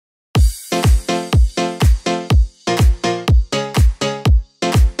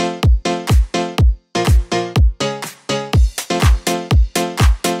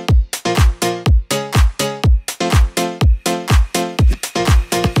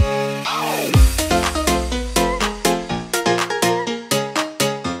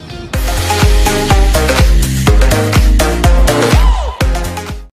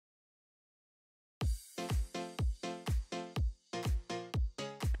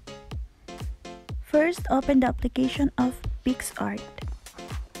First, open the application of PicsArt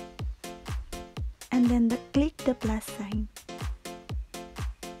and then click the plus sign.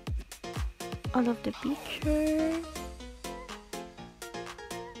 All of the pictures,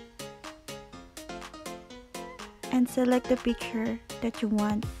 and select the picture that you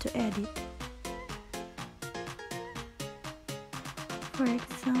want to edit. For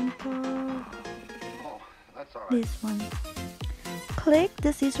example, this one. Click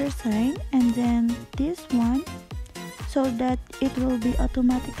the scissor sign and then this one, so that it will be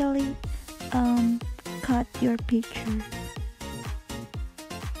automatically cut your picture.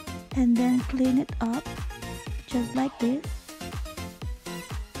 And then clean it up just like this.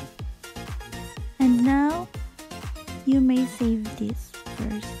 And now you may save this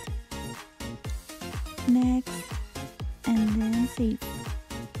first. Next, and then save.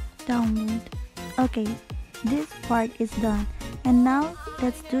 Download. Okay, this part is done. And now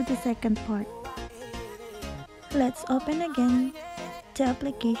let's do the second part. Let's open again the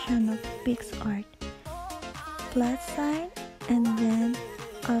application of PicsArt. Plus sign and then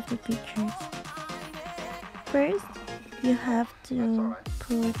of the pictures. First, you have to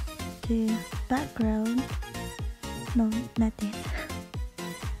put the background. No, not this.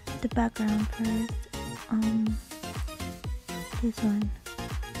 The background first. This one.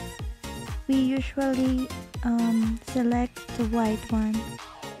 We usually select the white one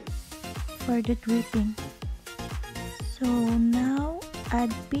for the dripping. So now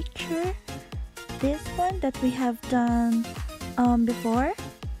add picture. This one that we have done before.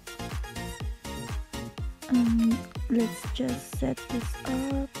 Let's just set this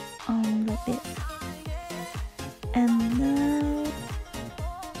up like this. And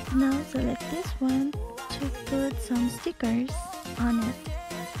now select this one to put some stickers on it.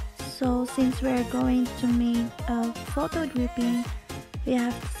 So since we're going to make a photo dripping, we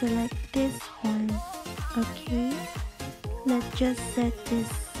have to select this one. Okay, let's just set this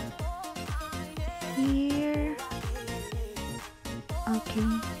here. Okay,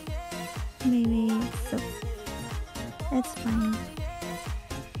 maybe it's fine,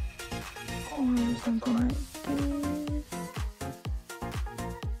 or something like this.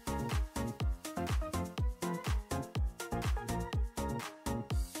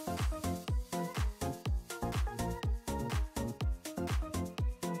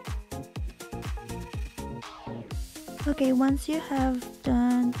 Okay, once you have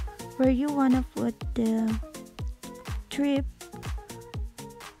done where you want to put the drip,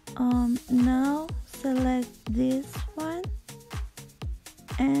 now select this one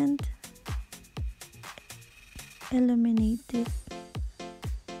and illuminate this,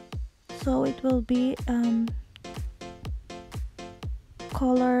 so it will be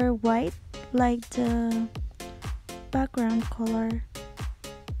color white like the background color.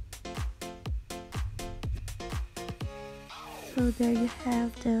 So there you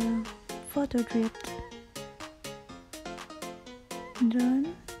have the photo dripped.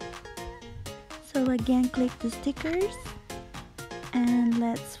 Done. So again, click the stickers and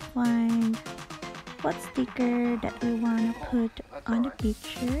let's find what sticker that we want to put on the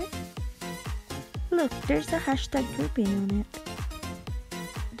picture. Look, there's a hashtag dripping on it.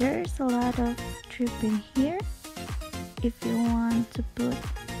 There's a lot of dripping here. If you want to put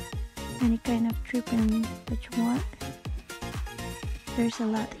any kind of dripping that you want, there's a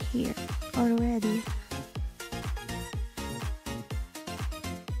lot here already.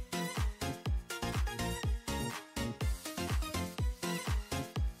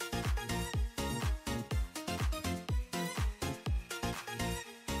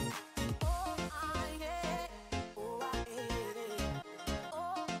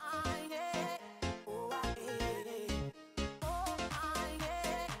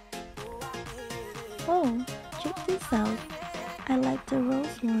 Oh, check this out. I like the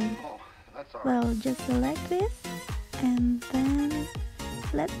rose one. Well, just select this and then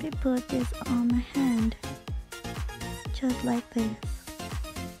let me put this on my hand. Just like this.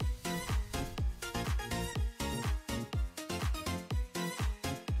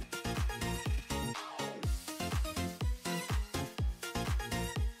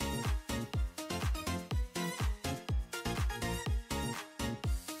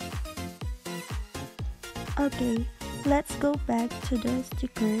 Okay, let's go back to the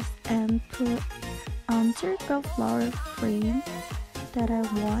stickers and put circle flower frame that I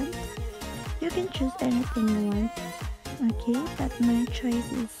want. You can choose anything you want. Okay, but my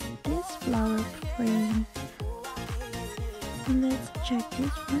choice is this flower frame. Let's check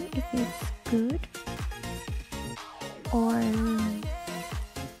this one if it's good, or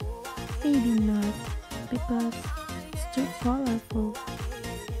maybe not because it's too colorful.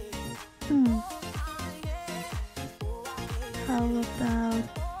 how about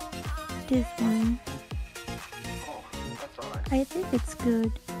this one? I think it's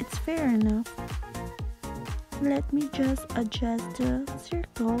good. It's fair enough. Let me just adjust the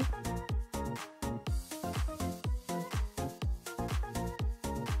circle.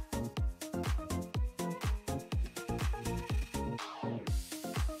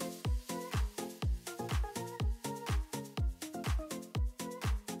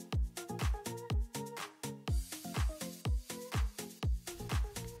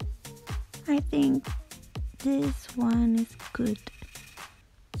 I think this one is good.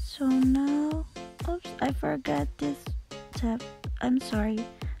 So now, oops, I forgot this tab. I'm sorry.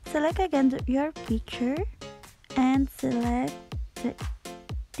 Select again your picture and select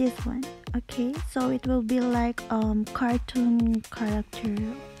this one. Okay, so it will be like cartoon character,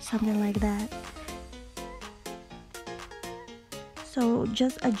 something like that. So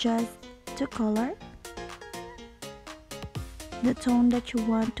just adjust the color, the tone that you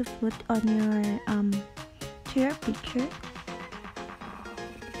want to put on your to your picture,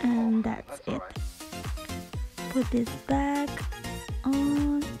 and that's it. Put this back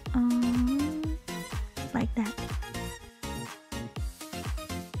on like that.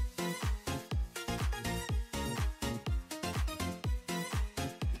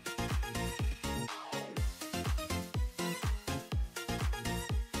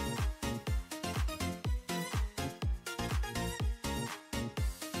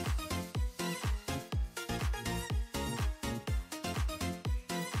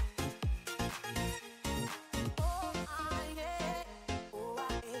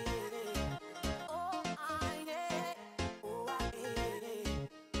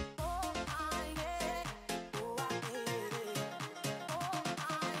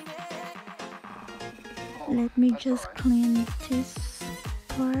 Let me just clean this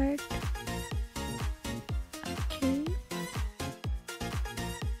part. Okay.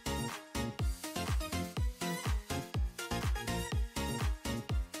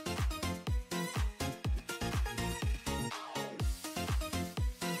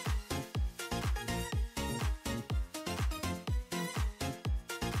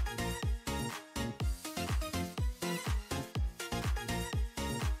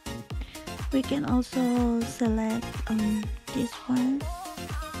 We can also select this one,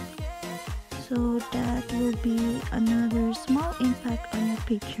 so that will be another small impact on your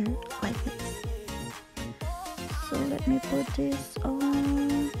picture like this. So let me put this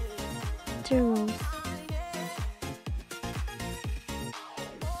on 2 rows.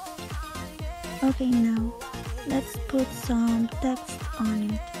 Okay, now let's put some text on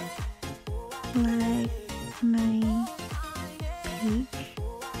it, like my page.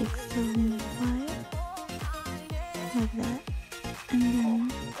 Like that, and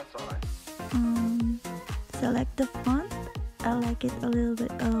then select the font. I like it a little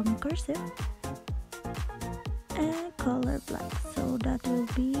bit cursive, and color black, so that will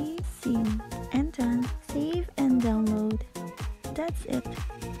be seen. And done. Save and download. That's it.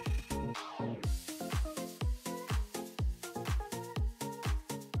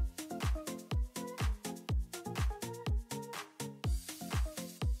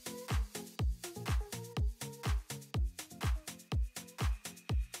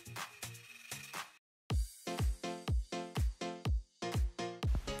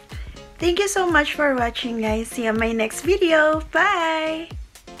 Thank you so much for watching, guys. See you on my next video. Bye!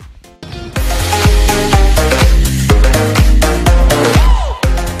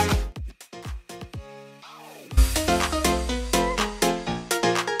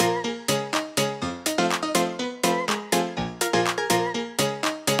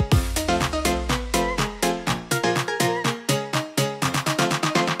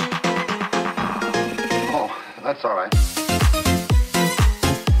 Oh, that's all right.